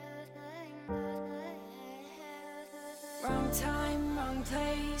Wrong time, wrong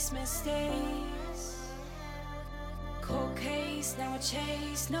place, mistakes. Cold case, now a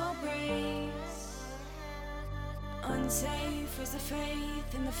chase, no breaks. Unsafe is the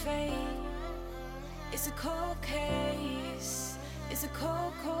faith in the faith. It's a cold case. It's a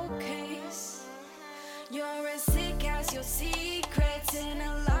cold, cold case. You're as sick as your secrets, and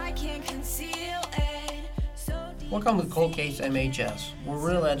a lie can't conceal it. So Welcome to Cold Case MHS, where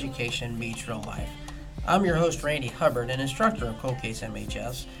real education meets real life. I'm your host, Randy Hubbard, an instructor of Cold Case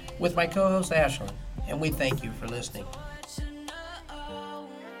MHS, with my co-host, Ashlyn, and we thank you for listening.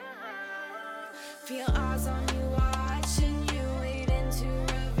 Feel eyes on you, watching you, waiting to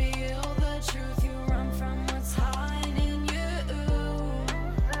reveal the truth. You run from what's hiding you.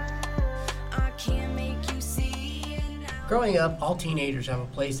 I can't make you see it now. Growing up, all teenagers have a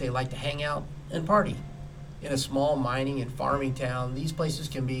place they like to hang out and party. In a small mining and farming town, these places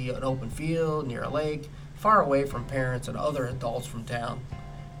can be an open field, near a lake, far away from parents and other adults from town.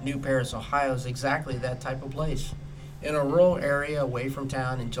 New Paris, Ohio is exactly that type of place. In a rural area away from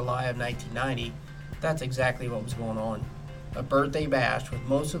town in July of 1990, that's exactly what was going on. A birthday bash with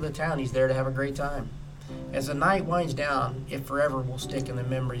most of the townies there to have a great time. As the night winds down, it forever will stick in the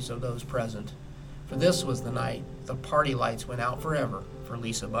memories of those present. For this was the night the party lights went out forever for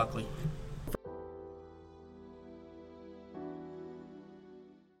Lisa Buckley.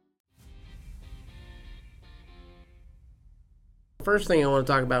 First thing I want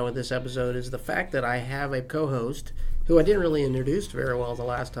to talk about with this episode is the fact that I have a co-host who I didn't really introduce very well the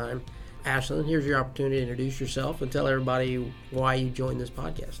last time. Ashlyn, here's your opportunity to introduce yourself and tell everybody why you joined this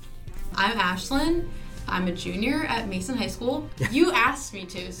podcast. I'm Ashlyn. I'm a junior at Mason High School. You asked me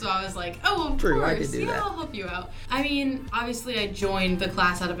to, so I was like, oh, of True, I course. could do that. I'll help you out. I mean, obviously I joined the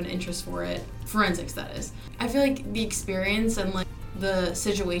class out of an interest for it. Forensics, that is. I feel like the experience and like the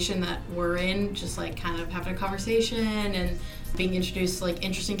situation that we're in, just like kind of having a conversation and being introduced to like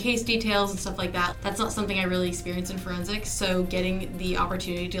interesting case details and stuff like that. That's not something I really experienced in forensics, so getting the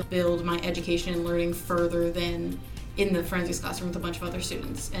opportunity to build my education and learning further than in the forensics classroom with a bunch of other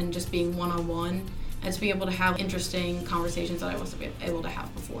students and just being one-on-one and to be able to have interesting conversations that I wasn't able to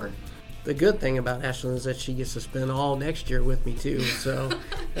have before. The good thing about Ashlyn is that she gets to spend all next year with me too, so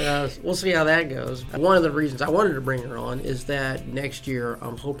we'll see how that goes. One of the reasons I wanted to bring her on is that next year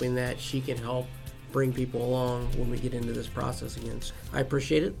I'm hoping that she can help bring people along when we get into this process again. So I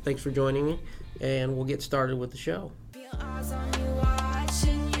appreciate it. Thanks for joining me, and we'll get started with the show. Feel eyes on you,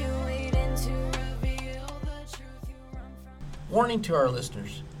 watching you, waiting to reveal the truth. You run from. Warning to our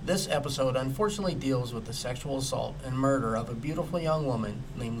listeners, this episode unfortunately deals with the sexual assault and murder of a beautiful young woman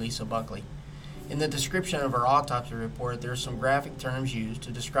named Lisa Buckley. In the description of her autopsy report, there are some graphic terms used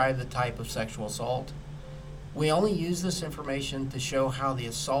to describe the type of sexual assault. We only use this information to show how the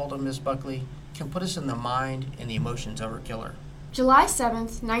assault of Miss Buckley can put us in the mind and the emotions of her killer. July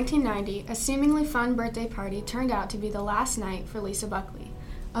 7th, 1990, a seemingly fun birthday party turned out to be the last night for Lisa Buckley.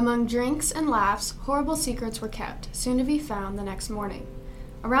 Among drinks and laughs, horrible secrets were kept, soon to be found the next morning.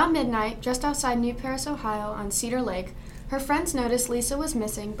 Around midnight, just outside New Paris, Ohio, on Cedar Lake, her friends noticed Lisa was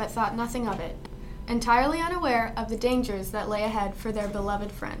missing but thought nothing of it, entirely unaware of the dangers that lay ahead for their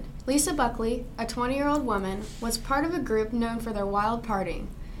beloved friend. Lisa Buckley, a 20-year-old woman, was part of a group known for their wild partying.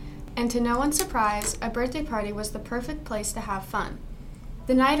 And to no one's surprise, a birthday party was the perfect place to have fun.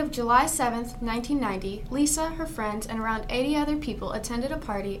 The night of July 7th, 1990, Lisa, her friends, and around 80 other people attended a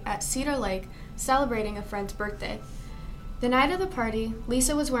party at Cedar Lake celebrating a friend's birthday. The night of the party,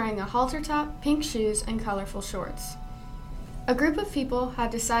 Lisa was wearing a halter top, pink shoes, and colorful shorts. A group of people had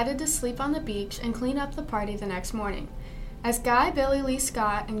decided to sleep on the beach and clean up the party the next morning. As Guy, Billy Lee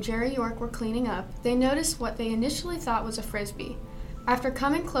Scott, and Jerry York were cleaning up, they noticed what they initially thought was a frisbee. After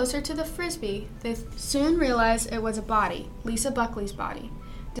coming closer to the frisbee, they soon realized it was a body, Lisa Buckley's body.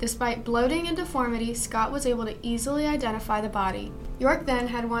 Despite bloating and deformity, Scott was able to easily identify the body. York then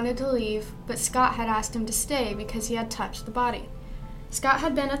had wanted to leave, but Scott had asked him to stay because he had touched the body. Scott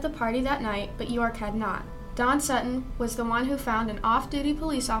had been at the party that night, but York had not. Don Sutton was the one who found an off-duty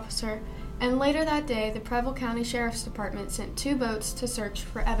police officer, and later that day, the Preble County Sheriff's Department sent 2 boats to search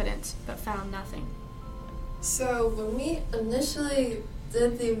for evidence, but found nothing. So when we initially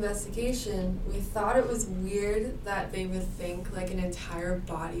did the investigation, we thought it was weird that they would think like an entire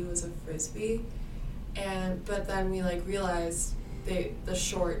body was a frisbee, but then we realized the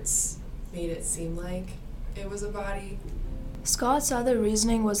shorts made it seem like it was a body. Scott said the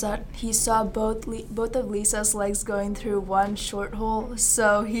reasoning was that he saw both of Lisa's legs going through one short hole,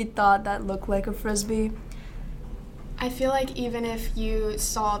 so he thought that looked like a frisbee. I feel like even if you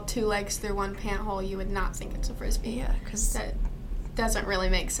saw 2 legs through one pant hole, you would not think it's a frisbee. Yeah, because that doesn't really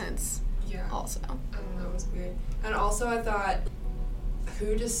make sense. Yeah. Also. I don't know. was weird. And also I thought,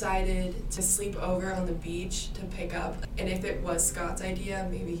 who decided to sleep over on the beach to pick up? And if it was Scott's idea,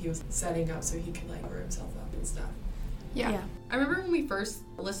 maybe he was setting up so he could like cover himself up and stuff. Yeah. I remember when we first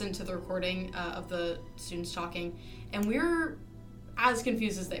listened to the recording of the students talking, and we were as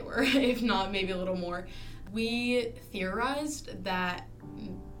confused as they were, if not maybe a little more. We theorized that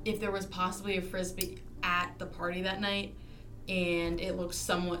if there was possibly a Frisbee at the party that night, and it looked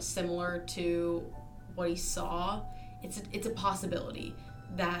somewhat similar to what he saw, it's a possibility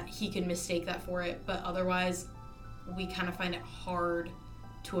that he could mistake that for it, but otherwise we kind of find it hard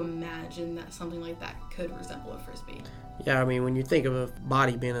to imagine that something like that could resemble a Frisbee. Yeah, I mean, when you think of a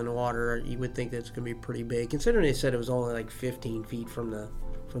body being in the water, you would think that it's going to be pretty big, considering they said it was only like 15 feet from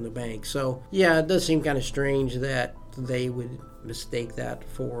the bank. So, yeah, it does seem kind of strange that they would mistake that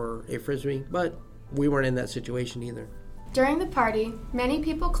for a Frisbee, but we weren't in that situation either. During the party, many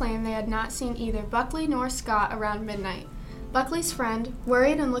people claim they had not seen either Buckley nor Scott around midnight. Buckley's friend,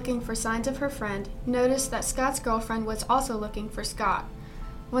 worried and looking for signs of her friend, noticed that Scott's girlfriend was also looking for Scott.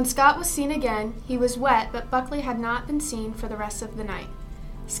 When Scott was seen again, he was wet, but Buckley had not been seen for the rest of the night.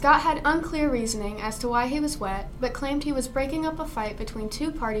 Scott had unclear reasoning as to why he was wet, but claimed he was breaking up a fight between two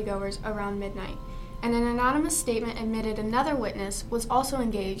partygoers around midnight, and an anonymous statement admitted another witness was also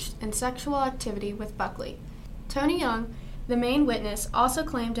engaged in sexual activity with Buckley. Tony Young, the main witness, also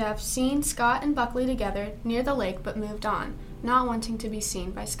claimed to have seen Scott and Buckley together near the lake but moved on, not wanting to be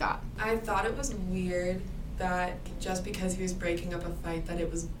seen by Scott. I thought it was weird that just because he was breaking up a fight that he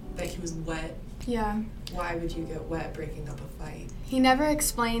was wet. Yeah. Why would you get wet breaking up a fight? He never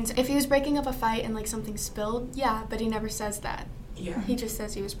explains if he was breaking up a fight and like something spilled, yeah, but he never says that. Yeah. He just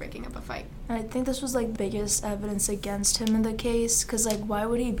says he was breaking up a fight. I think this was like biggest evidence against him in the case, because like why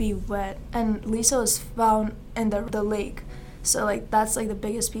would he be wet? And Lisa was found in the lake, so like that's like the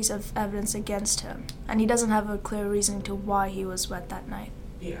biggest piece of evidence against him, and he doesn't have a clear reason to why he was wet that night.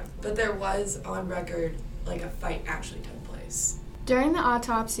 Yeah, but there was on record like a fight actually took place. During the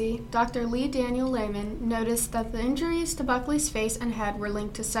autopsy, Dr. Lee Daniel Lehman noticed that the injuries to Buckley's face and head were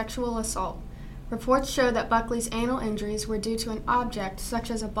linked to sexual assault. Reports show that Buckley's anal injuries were due to an object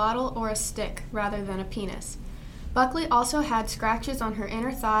such as a bottle or a stick rather than a penis. Buckley also had scratches on her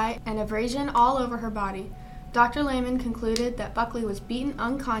inner thigh and abrasion all over her body. Dr. Lehman concluded that Buckley was beaten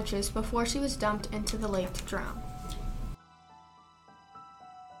unconscious before she was dumped into the lake to drown.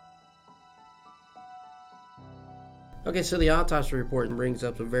 Okay, so the autopsy report brings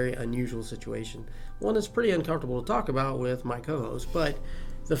up a very unusual situation, one that's pretty uncomfortable to talk about with my co-host, but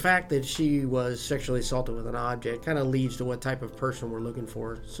the fact that she was sexually assaulted with an object kind of leads to what type of person we're looking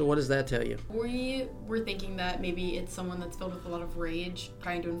for. So what does that tell you? We were thinking that maybe it's someone that's filled with a lot of rage,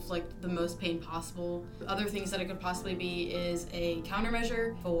 trying to inflict the most pain possible. Other things that it could possibly be is a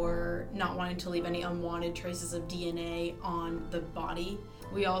countermeasure for not wanting to leave any unwanted traces of DNA on the body.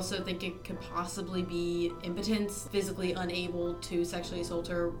 We also think it could possibly be impotence, physically unable to sexually assault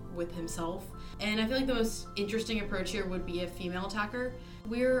her with himself. And I feel like the most interesting approach here would be a female attacker.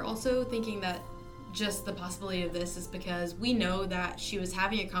 We're also thinking that just the possibility of this is because we know that she was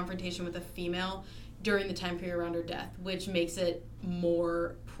having a confrontation with a female during the time period around her death, which makes it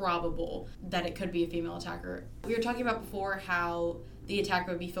more probable that it could be a female attacker. We were talking about before how the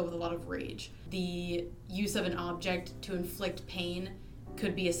attacker would be filled with a lot of rage. The use of an object to inflict pain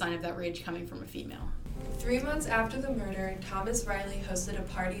could be a sign of that rage coming from a female. 3 months after the murder, Thomas Riley hosted a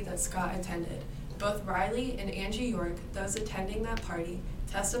party that Scott attended. Both Riley and Angie York, those attending that party,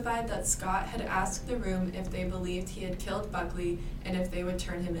 testified that Scott had asked the room if they believed he had killed Buckley and if they would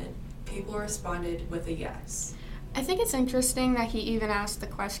turn him in. People responded with a yes. I think it's interesting that he even asked the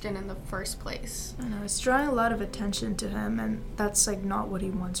question in the first place. I know, it's drawing a lot of attention to him, and that's like not what he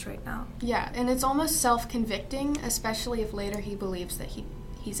wants right now. Yeah, and it's almost self-convicting, especially if later he believes that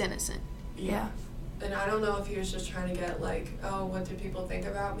he's innocent. Yeah. And I don't know if he was just trying to get like, oh, what do people think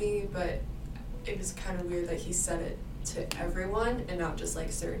about me? But it was kind of weird that he said it to everyone and not just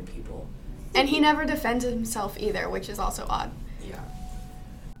like certain people. And he never defends himself either, which is also odd. Yeah.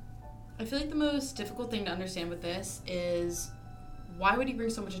 I feel like the most difficult thing to understand with this is why would he bring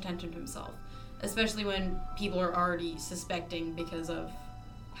so much attention to himself? Especially when people are already suspecting because of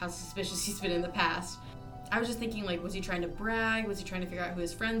how suspicious he's been in the past. I was just thinking, like, was he trying to brag? Was he trying to figure out who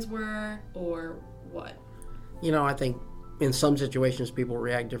his friends were? Or what? You know, I think in some situations people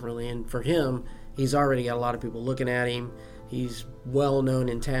react differently, and for him, he's already got a lot of people looking at him. He's well known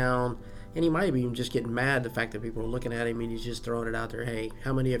in town, and he might be even just getting mad the fact that people are looking at him, and he's just throwing it out there, hey,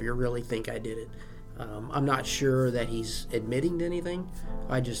 how many of you really think I did it? I'm not sure that he's admitting to anything.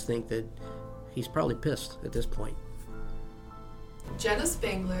 I just think that he's probably pissed at this point. Jenna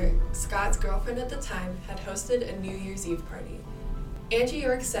Spangler, Scott's girlfriend at the time, had hosted a New Year's Eve party. Angie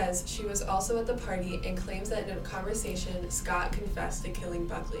York says she was also at the party and claims that in a conversation, Scott confessed to killing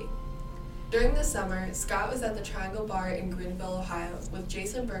Buckley. During the summer, Scott was at the Triangle Bar in Greenville, Ohio, with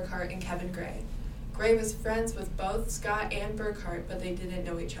Jason Burkhart and Kevin Gray. Gray was friends with both Scott and Burkhart, but they didn't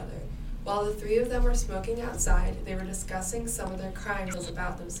know each other. While the three of them were smoking outside, they were discussing some of their crimes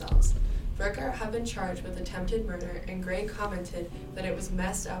about themselves. Burkhart had been charged with attempted murder, and Gray commented that it was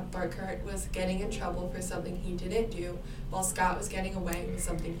messed up Burkhart was getting in trouble for something he didn't do, while Scott was getting away with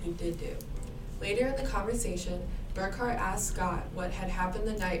something he did do. Later in the conversation, Burkhart asked Scott what had happened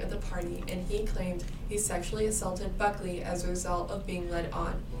the night of the party, and he claimed he sexually assaulted Buckley as a result of being led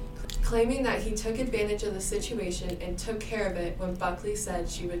on, claiming that he took advantage of the situation and took care of it when Buckley said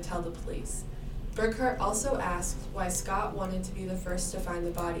she would tell the police. Burkhart also asked why Scott wanted to be the first to find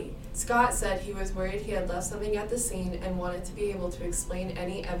the body. Scott said he was worried he had left something at the scene and wanted to be able to explain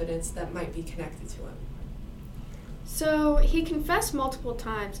any evidence that might be connected to him. So he confessed multiple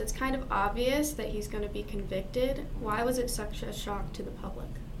times. It's kind of obvious that he's going to be convicted. Why was it such a shock to the public?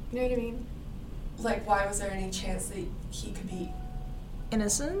 You know what I mean? Like, why was there any chance that he could be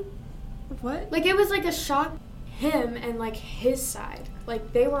Innocent? What? Like, it was like a shock him and like his side.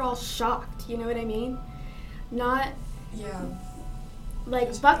 Like, they were all shocked, you know what I mean? Not Yeah.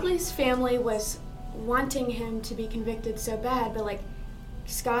 like Buckley's family was wanting him to be convicted so bad, but like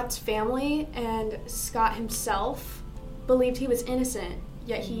Scott's family and Scott himself believed he was innocent,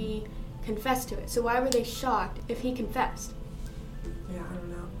 yet he confessed to it. So why were they shocked if he confessed? Yeah, I don't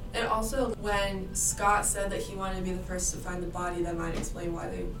know. And also, when Scott said that he wanted to be the first to find the body, that might explain why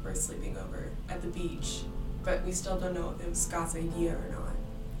they were sleeping over at the beach. But we still don't know if it was Scott's idea or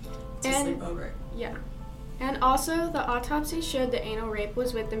not to sleep over. Yeah. And also, the autopsy showed the anal rape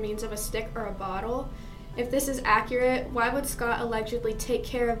was with the means of a stick or a bottle. If this is accurate, why would Scott allegedly take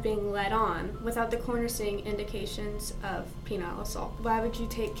care of being led on without the coroner seeing indications of penile assault? Why would you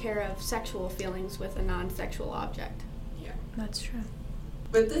take care of sexual feelings with a non-sexual object? Yeah. That's true.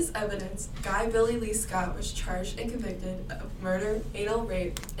 With this evidence, Guy Billy Lee Scott was charged and convicted of murder, anal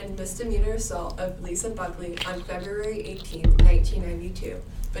rape, and misdemeanor assault of Lisa Buckley on February 18, 1992.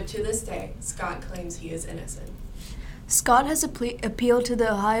 But to this day, Scott claims he is innocent. Scott has appealed to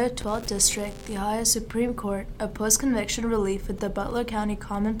the Ohio 12th District, the Ohio Supreme Court, of post-conviction relief with the Butler County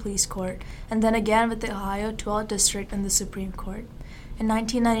Common Pleas Court, and then again with the Ohio 12th District and the Supreme Court. In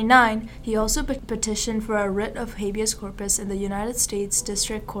 1999, he also petitioned for a writ of habeas corpus in the United States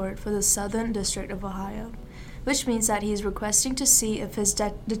District Court for the Southern District of Ohio, which means that he is requesting to see if his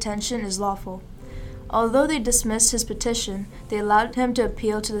detention is lawful. Although they dismissed his petition, they allowed him to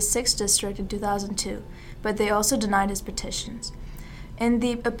appeal to the 6th District in 2002, but they also denied his petitions. In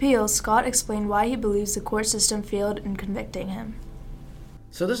the appeal, Scott explained why he believes the court system failed in convicting him.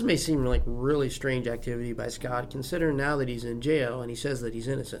 So this may seem like really strange activity by Scott, considering now that he's in jail and he says that he's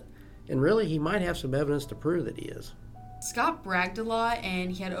innocent. And really, he might have some evidence to prove that he is. Scott bragged a lot,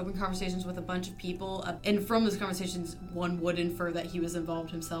 and he had open conversations with a bunch of people. And from those conversations, one would infer that he was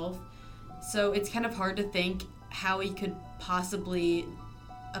involved himself. So it's kind of hard to think how he could possibly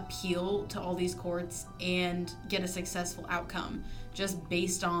appeal to all these courts and get a successful outcome just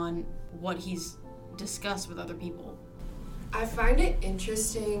based on what he's discussed with other people. I find it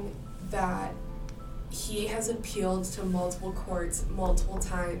interesting that he has appealed to multiple courts multiple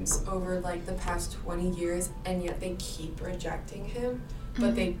times over like the past 20 years, and yet they keep rejecting him,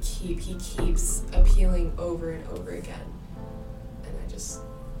 but he keeps appealing over and over again. And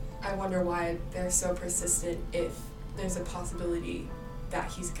I wonder why they're so persistent if there's a possibility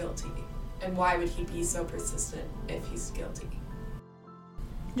that he's guilty. And why would he be so persistent if he's guilty?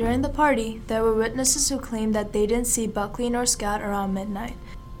 During the party, there were witnesses who claimed that they didn't see Buckley nor Scott around midnight.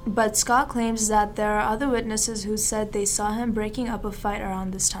 But Scott claims that there are other witnesses who said they saw him breaking up a fight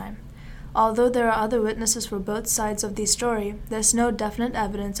around this time. Although there are other witnesses for both sides of the story, there's no definite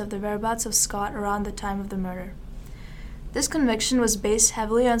evidence of the whereabouts of Scott around the time of the murder. This conviction was based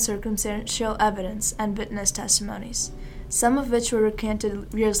heavily on circumstantial evidence and witness testimonies, some of which were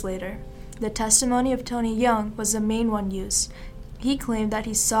recanted years later. The testimony of Tony Young was the main one used. He claimed that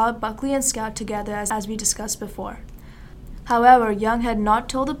he saw Buckley and Scott together as we discussed before. However, Young had not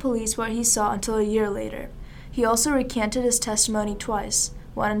told the police what he saw until a year later. He also recanted his testimony twice,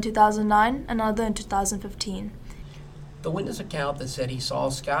 one in 2009, another in 2015. The witness account that said he saw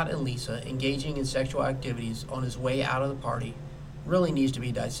Scott and Lisa engaging in sexual activities on his way out of the party really needs to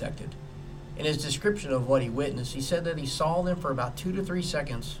be dissected. In his description of what he witnessed, he said that he saw them for about 2 to 3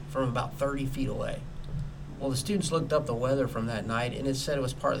 seconds from about 30 feet away. Well, the students looked up the weather from that night, and it said it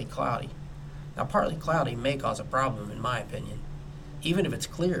was partly cloudy. Now, partly cloudy may cause a problem, in my opinion. Even if it's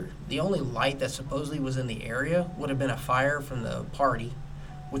clear, the only light that supposedly was in the area would have been a fire from the party,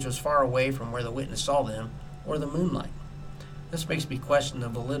 which was far away from where the witness saw them, or the moonlight. This makes me question the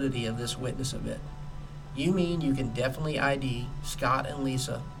validity of this witness a bit. You mean you can definitely ID Scott and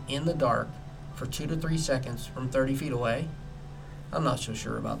Lisa in the dark for 2 to 3 seconds from 30 feet away? I'm not so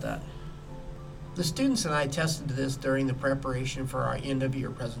sure about that. The students and I tested this during the preparation for our end of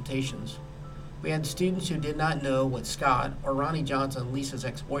year presentations. We had students who did not know what Scott, or Ronnie Johnson, Lisa's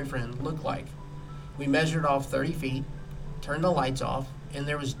ex-boyfriend, looked like. We measured off 30 feet, turned the lights off, and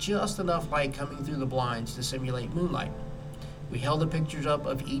there was just enough light coming through the blinds to simulate moonlight. We held the pictures up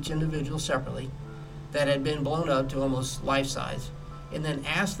of each individual separately that had been blown up to almost life size, and then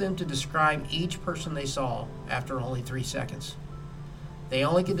asked them to describe each person they saw after only 3 seconds. They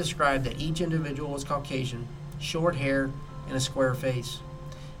only could describe that each individual was Caucasian, short hair, and a square face.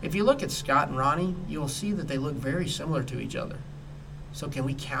 If you look at Scott and Ronnie, you will see that they look very similar to each other. So can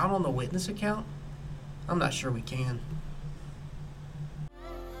we count on the witness account? I'm not sure we can.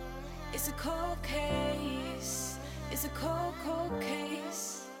 It's a cold case. It's a cold, cold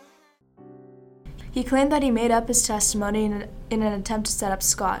case. He claimed that he made up his testimony in an attempt to set up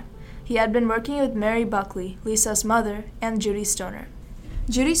Scott. He had been working with Mary Buckley, Lisa's mother, and Judy Stoner.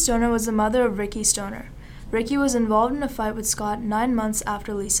 Judy Stoner was the mother of Ricky Stoner. Ricky was involved in a fight with Scott 9 months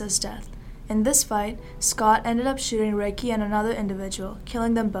after Lisa's death. In this fight, Scott ended up shooting Ricky and another individual,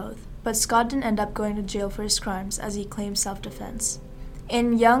 killing them both, but Scott didn't end up going to jail for his crimes as he claimed self-defense.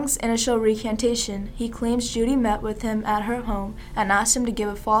 In Young's initial recantation, he claims Judy met with him at her home and asked him to give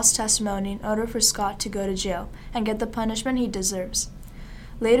a false testimony in order for Scott to go to jail and get the punishment he deserves.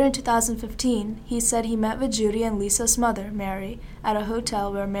 Later in 2015, he said he met with Judy and Lisa's mother, Mary, at a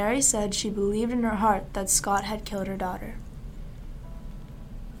hotel where Mary said she believed in her heart that Scott had killed her daughter.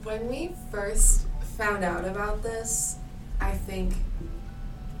 When we first found out about this, I think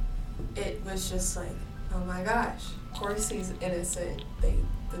it was just like, oh my gosh, of course he's innocent.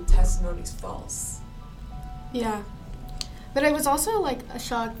 The testimony's false. Yeah. But it was also like a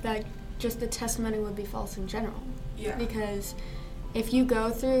shock that just the testimony would be false in general. Yeah. Because if you go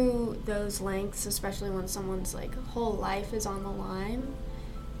through those lengths, especially when someone's like whole life is on the line,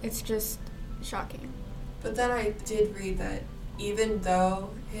 it's just shocking. But then I did read that even though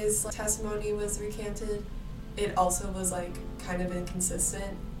his testimony was recanted, it also was like kind of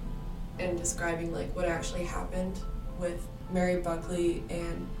inconsistent in describing like what actually happened with Mary Buckley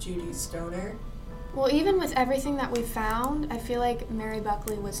and Judy Stoner. Well, even with everything that we found, I feel like Mary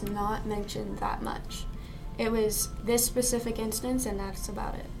Buckley was not mentioned that much. It was this specific instance, and that's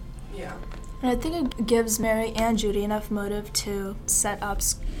about it. Yeah. And I think it gives Mary and Judy enough motive to set up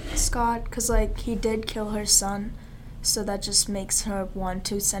Scott, because, like, he did kill her son, so that just makes her want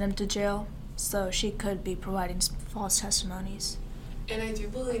to send him to jail, so she could be providing false testimonies. And I do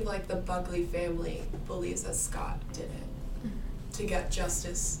believe, like, the Buckley family believes that Scott did it. Mm-hmm. To get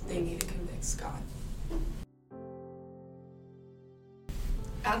justice, they need to convict Scott.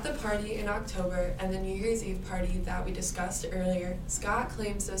 At the party in October and the New Year's Eve party that we discussed earlier, Scott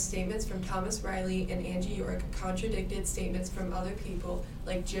claims those statements from Thomas Riley and Angie York contradicted statements from other people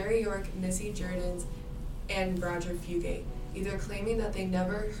like Jerry York, Missy Jordans, and Roger Fugate, either claiming that they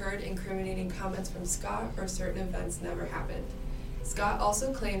never heard incriminating comments from Scott or certain events never happened. Scott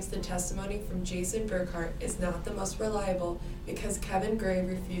also claims the testimony from Jason Burkhart is not the most reliable because Kevin Gray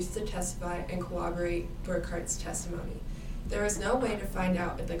refused to testify and corroborate Burkhart's testimony. There is no way to find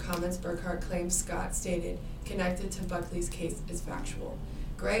out if the comments Burkhart claims Scott stated connected to Buckley's case is factual.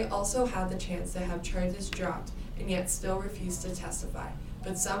 Gray also had the chance to have charges dropped and yet still refused to testify,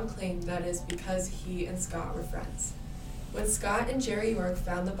 but some claim that is because he and Scott were friends. When Scott and Jerry York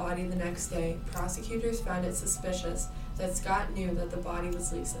found the body the next day, prosecutors found it suspicious that Scott knew that the body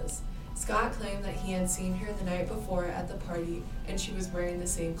was Lisa's. Scott claimed that he had seen her the night before at the party and she was wearing the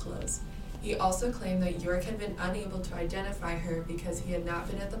same clothes. He also claimed that York had been unable to identify her because he had not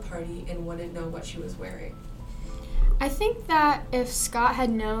been at the party and wouldn't know what she was wearing. I think that if Scott had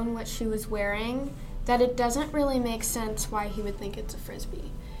known what she was wearing, that it doesn't really make sense why he would think it's a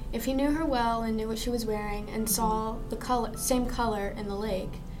Frisbee. If he knew her well and knew what she was wearing and saw the same color in the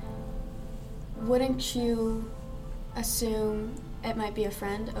lake, wouldn't you assume it might be a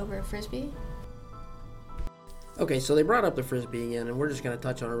friend over a Frisbee? Okay, so they brought up the Frisbee again, and we're just going to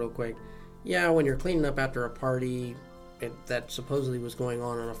touch on it real quick. Yeah, when you're cleaning up after a party that supposedly was going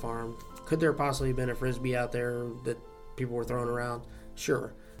on a farm, could there possibly have been a Frisbee out there that people were throwing around?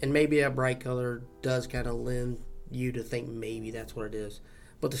 Sure. And maybe that bright color does kind of lend you to think maybe that's what it is.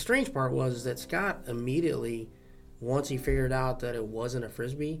 But the strange part was that Scott immediately, once he figured out that it wasn't a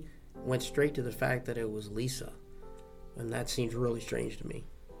Frisbee, went straight to the fact that it was Lisa. And that seems really strange to me.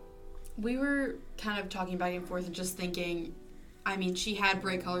 We were kind of talking back and forth and just thinking, I mean, she had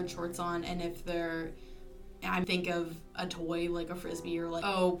bright colored shorts on, and I think of a toy like a Frisbee, or like,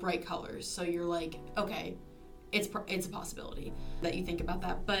 oh, bright colors. So you're like, okay, it's a possibility that you think about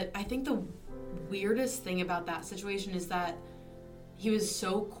that. But I think the weirdest thing about that situation is that he was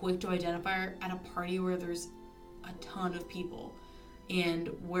so quick to identify her at a party where there's a ton of people, and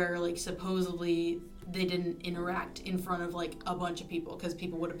where like supposedly they didn't interact in front of like a bunch of people because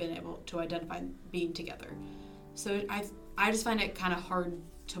people would have been able to identify being together. So I just find it kind of hard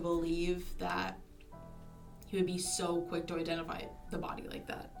to believe that he would be so quick to identify the body like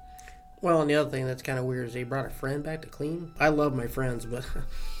that. Well, and the other thing that's kind of weird is they brought a friend back to clean. I love my friends, but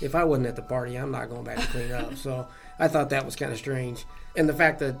if I wasn't at the party, I'm not going back to clean up. So I thought that was kind of strange. And the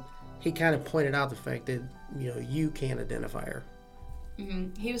fact that he kind of pointed out the fact that, you can't identify her.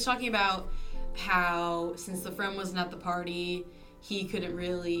 Mm-hmm. He was talking about how, since the friend wasn't at the party, he couldn't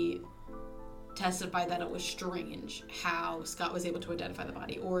really testify that it was strange how Scott was able to identify the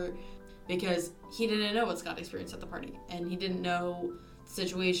body, or because he didn't know what Scott experienced at the party, and he didn't know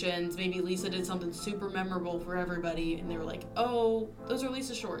situations. Maybe Lisa did something super memorable for everybody, and they were like, oh, those are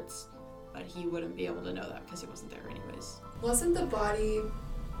Lisa's shorts. But he wouldn't be able to know that because he wasn't there anyways. Wasn't the body...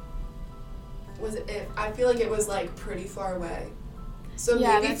 I feel like it was, like, pretty far away. So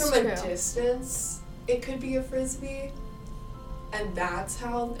maybe from a distance, it could be a Frisbee. And that's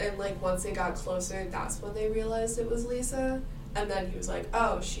how... And, like, once they got closer, that's when they realized it was Lisa. And then he was like,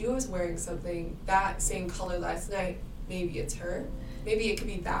 oh, she was wearing something that same color last night. Maybe it's her. Maybe it could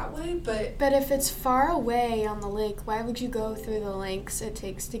be that way, but... But if it's far away on the lake, why would you go through the lengths it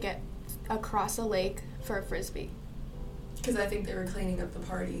takes to get across a lake for a Frisbee? Because I think they were cleaning up the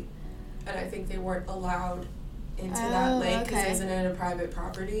party. And I think they weren't allowed into that lake because it isn't in a private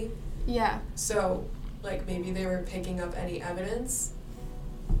property. Yeah. So, like, maybe they were picking up any evidence.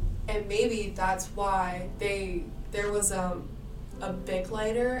 And maybe that's why there was a Bic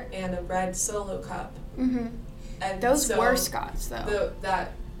lighter and a red Solo cup. Mm-hmm. And those were Scott's, though.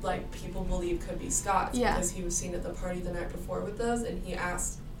 That, like, people believe could be Scott's because he was seen at the party the night before with those, and he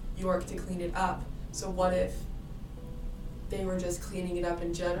asked York to clean it up. So what if they were just cleaning it up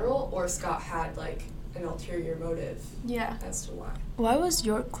in general, or Scott had, like, an ulterior motive as to why? Why was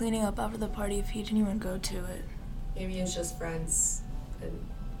York cleaning up after the party if he didn't even go to it? Maybe it's just friends, and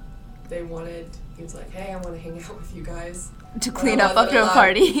he was like, hey, I want to hang out with you guys. To clean up after a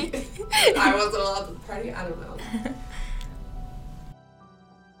party. I wasn't allowed to the party? I don't know.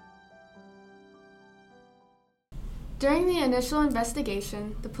 During the initial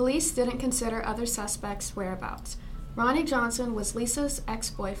investigation, the police didn't consider other suspects' whereabouts. Ronnie Johnson was Lisa's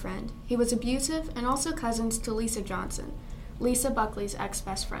ex-boyfriend. He was abusive and also cousins to Lisa Johnson, Lisa Buckley's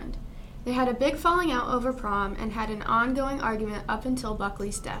ex-best friend. They had a big falling out over prom and had an ongoing argument up until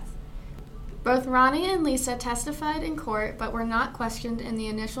Buckley's death. Both Ronnie and Lisa testified in court but were not questioned in the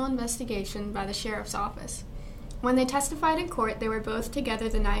initial investigation by the sheriff's office. When they testified in court, they were both together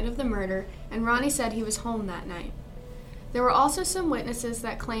the night of the murder, and Ronnie said he was home that night. There were also some witnesses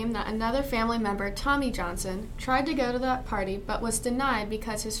that claimed that another family member, Tommy Johnson, tried to go to that party but was denied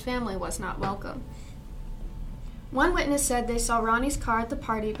because his family was not welcome. One witness said they saw Ronnie's car at the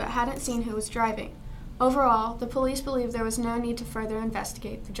party but hadn't seen who was driving. Overall, the police believed there was no need to further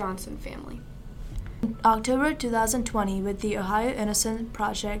investigate the Johnson family. In October 2020, with the Ohio Innocence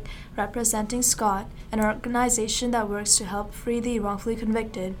Project representing Scott, an organization that works to help free the wrongfully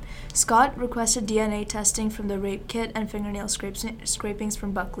convicted, Scott requested DNA testing from the rape kit and fingernail scrapings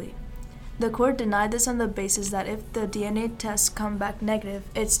from Buckley. The court denied this on the basis that if the DNA tests come back negative,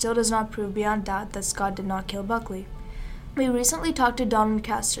 it still does not prove beyond doubt that Scott did not kill Buckley. We recently talked to Donald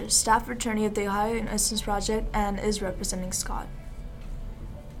Castor, staff attorney of the Ohio Innocence Project, and is representing Scott.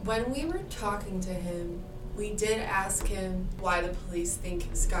 When we were talking to him, we did ask him why the police think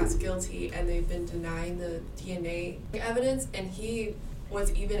Scott's guilty and they've been denying the DNA evidence, and he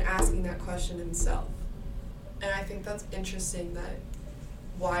was even asking that question himself. And I think that's interesting that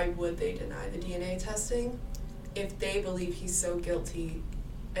why would they deny the DNA testing if they believe he's so guilty,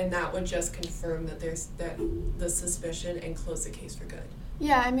 and that would just confirm that there's the suspicion and close the case for good.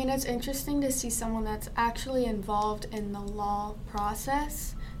 Yeah, I mean, it's interesting to see someone that's actually involved in the law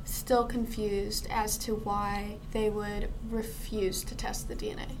process still confused as to why they would refuse to test the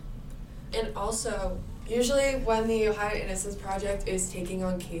DNA. And also, usually when the Ohio Innocence Project is taking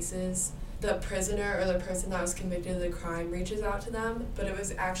on cases, the prisoner or the person that was convicted of the crime reaches out to them, but it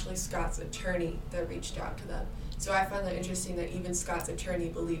was actually Scott's attorney that reached out to them. So I find that interesting that even Scott's attorney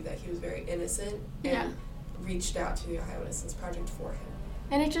believed that he was very innocent and reached out to the Ohio Innocence Project for him.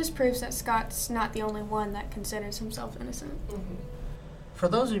 And it just proves that Scott's not the only one that considers himself innocent. Mm-hmm. For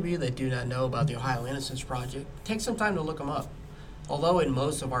those of you that do not know about the Ohio Innocence Project, take some time to look them up. Although in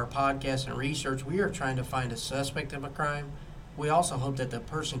most of our podcasts and research we are trying to find a suspect of a crime, we also hope that the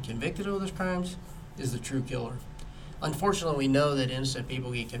person convicted of those crimes is the true killer. Unfortunately, we know that innocent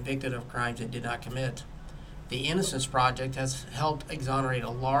people get convicted of crimes they did not commit. The Innocence Project has helped exonerate a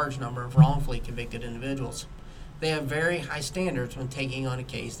large number of wrongfully convicted individuals. They have very high standards when taking on a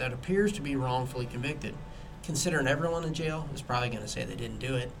case that appears to be wrongfully convicted. Considering everyone in jail is probably going to say they didn't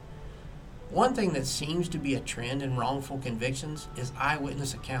do it. One thing that seems to be a trend in wrongful convictions is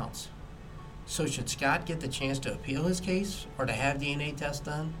eyewitness accounts. So should Scott get the chance to appeal his case or to have DNA tests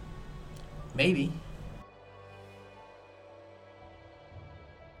done? Maybe.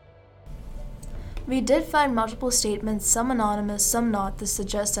 We did find multiple statements, some anonymous, some not, that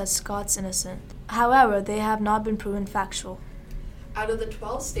suggest that Scott's innocent. However, they have not been proven factual. Out of the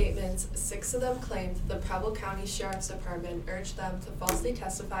 12 statements, 6 of them claimed the Preble County Sheriff's Department urged them to falsely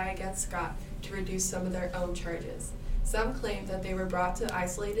testify against Scott to reduce some of their own charges. Some claimed that they were brought to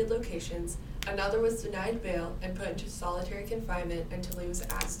isolated locations, another was denied bail and put into solitary confinement until he was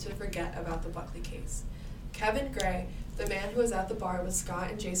asked to forget about the Buckley case. Kevin Gray, the man who was at the bar with Scott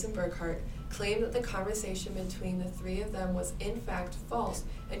and Jason Burkhart, claimed that the conversation between the 3 of them was in fact false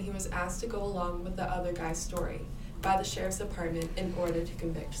and he was asked to go along with the other guy's story by the Sheriff's Department in order to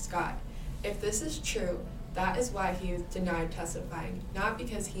convict Scott. If this is true, that is why he was denied testifying, not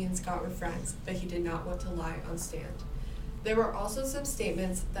because he and Scott were friends, but he did not want to lie on stand. There were also some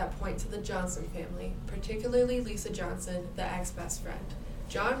statements that point to the Johnson family, particularly Lisa Johnson, the ex-best friend.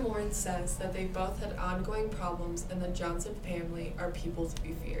 John Warren says that they both had ongoing problems and the Johnson family are people to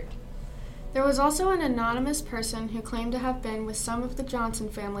be feared. There was also an anonymous person who claimed to have been with some of the Johnson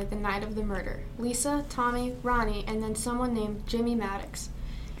family the night of the murder. Lisa, Tommy, Ronnie, and then someone named Jimmy Maddox.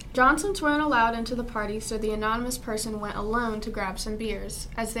 Johnsons weren't allowed into the party, so the anonymous person went alone to grab some beers.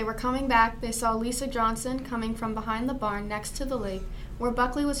 As they were coming back, they saw Lisa Johnson coming from behind the barn next to the lake, where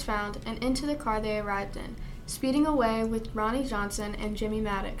Buckley was found, and into the car they arrived in, speeding away with Ronnie Johnson and Jimmy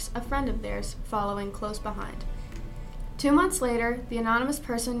Maddox, a friend of theirs, following close behind. 2 months later, the anonymous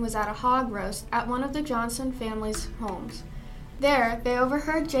person was at a hog roast at one of the Johnson family's homes. There, they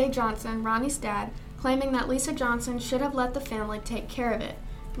overheard Jay Johnson, Ronnie's dad, claiming that Lisa Johnson should have let the family take care of it,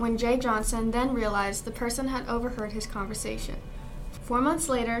 when Jay Johnson then realized the person had overheard his conversation. 4 months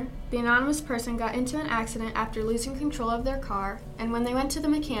later, the anonymous person got into an accident after losing control of their car, and when they went to the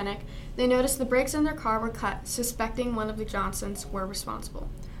mechanic, they noticed the brakes in their car were cut, suspecting one of the Johnsons were responsible.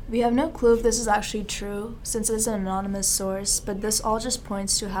 We have no clue if this is actually true, since it's an anonymous source, but this all just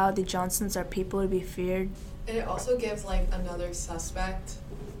points to how the Johnsons are people to be feared. And it also gives another suspect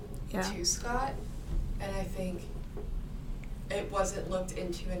to Scott, and I think it wasn't looked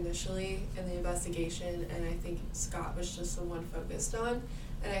into initially in the investigation, and I think Scott was just the one focused on.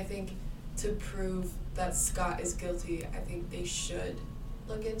 And I think to prove that Scott is guilty, I think they should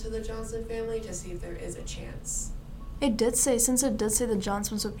look into the Johnson family to see if there is a chance. Since it did say the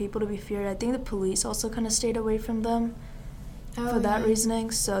Johnsons were people to be feared, I think the police also kind of stayed away from them for that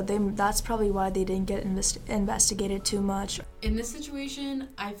reasoning, so that's probably why they didn't get investigated too much. In this situation,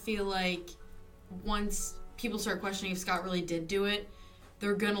 I feel like once people start questioning if Scott really did do it,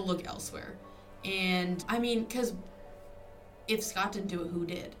 they're going to look elsewhere. And, because if Scott didn't do it, who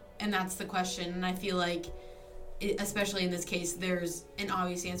did? And that's the question, and I feel like especially in this case, there's an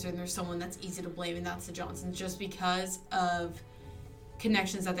obvious answer and there's someone that's easy to blame, and that's the Johnsons, just because of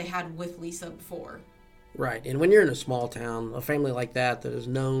connections that they had with Lisa before. Right, and when you're in a small town, a family like that is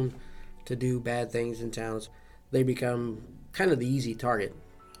known to do bad things in towns, they become kind of the easy target.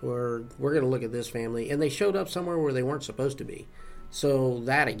 We're going to look at this family, and they showed up somewhere where they weren't supposed to be. So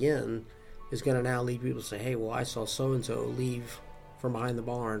that, again, is going to now lead people to say, hey, well, I saw so-and-so leave from behind the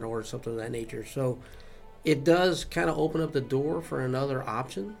barn or something of that nature. So it does kind of open up the door for another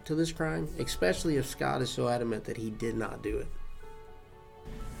option to this crime, especially if Scott is so adamant that he did not do it.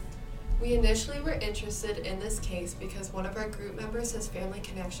 We initially were interested in this case because one of our group members has family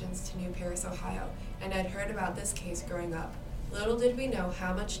connections to New Paris, Ohio, and had heard about this case growing up. Little did we know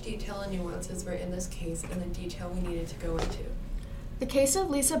how much detail and nuances were in this case and the detail we needed to go into. The case of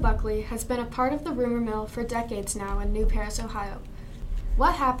Lisa Buckley has been a part of the rumor mill for decades now in New Paris, Ohio.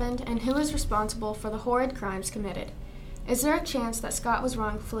 What happened and who is responsible for the horrid crimes committed? Is there a chance that Scott was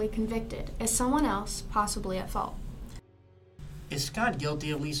wrongfully convicted? Is someone else possibly at fault? Is Scott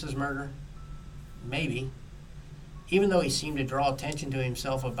guilty of Lisa's murder? Maybe. Even though he seemed to draw attention to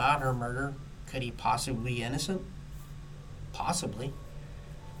himself about her murder, could he possibly be innocent? Possibly.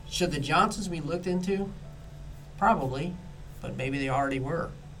 Should the Johnsons be looked into? Probably. but maybe they already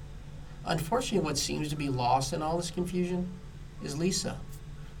were. Unfortunately, what seems to be lost in all this confusion is Lisa.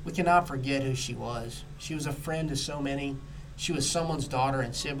 We cannot forget who she was. She was a friend to so many. She was someone's daughter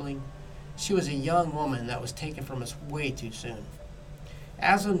and sibling. She was a young woman that was taken from us way too soon.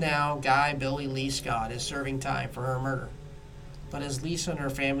 As of now, Guy Billy Lee Scott is serving time for her murder. But has Lisa and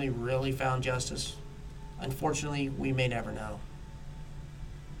her family really found justice? Unfortunately, we may never know.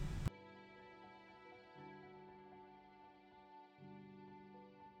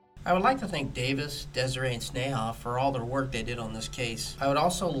 I would like to thank Davis, Desiree, and Sneha for all their work they did on this case. I would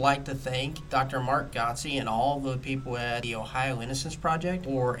also like to thank Dr. Mark Gotze and all the people at the Ohio Innocence Project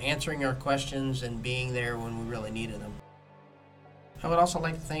for answering our questions and being there when we really needed them. I would also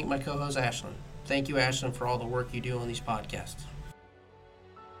like to thank my co-host Ashlyn. Thank you, Ashlyn, for all the work you do on these podcasts.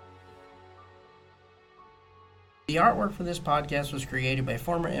 The artwork for this podcast was created by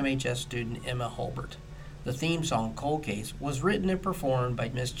former MHS student Emma Hulbert. The theme song, Cold Case, was written and performed by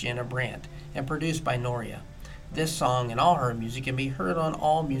Miss Jenna Brandt and produced by Noria. This song and all her music can be heard on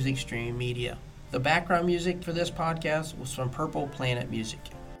all music streaming media. The background music for this podcast was from Purple Planet Music.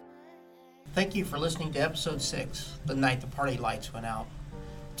 Thank you for listening to episode 6, The Night the Party Lights Went Out.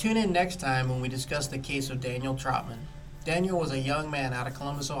 Tune in next time when we discuss the case of Daniel Trotman. Daniel was a young man out of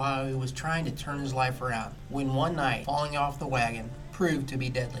Columbus, Ohio who was trying to turn his life around when one night, falling off the wagon proved to be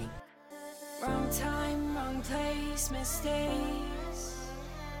deadly. Wrong time, wrong place, mistakes.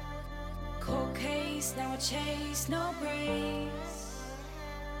 Cold case, now a chase, no breaks.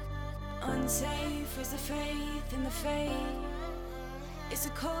 Unsafe is the faith in the fate. It's a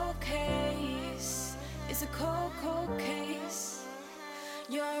cold case, it's a cold, cold case.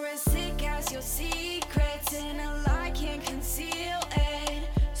 You're as sick as your secrets, and a lie can't conceal it.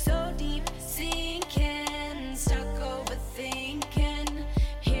 So deep, sinking, stuck overthinking.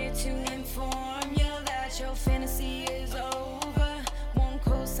 Here to inform you that your fantasy is over. Won't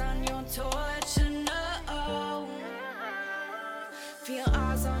co-sign your torch, no. Feel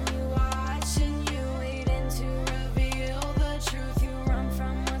eyes on you watching you, waiting to reveal the truth. You run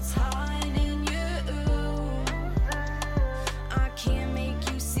from what's hiding you. I can't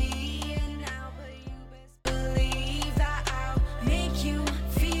make you see it now, but you best believe that I'll make you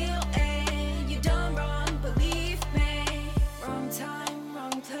feel it. You done wrong, believe me. Wrong time,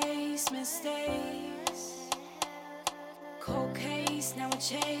 wrong place, mistakes. Cold case, now a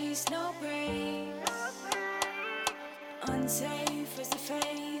chase, no breaks. Unsafe is the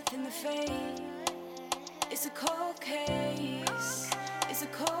faith in the fate. It's a cold case, it's a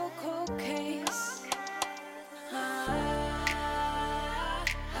cold, cold case.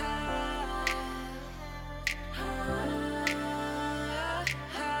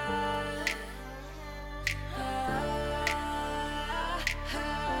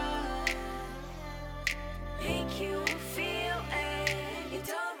 Make you feel it, you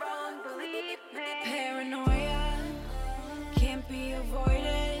done wrong, believe me. Paranoia can't be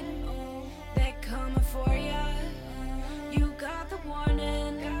avoided, they're coming for ya. You got the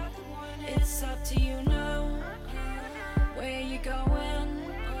warning, it's up to you now. Where you going,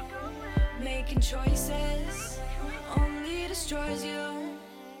 making choices only destroys you.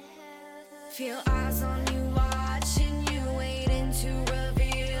 Feel eyes on you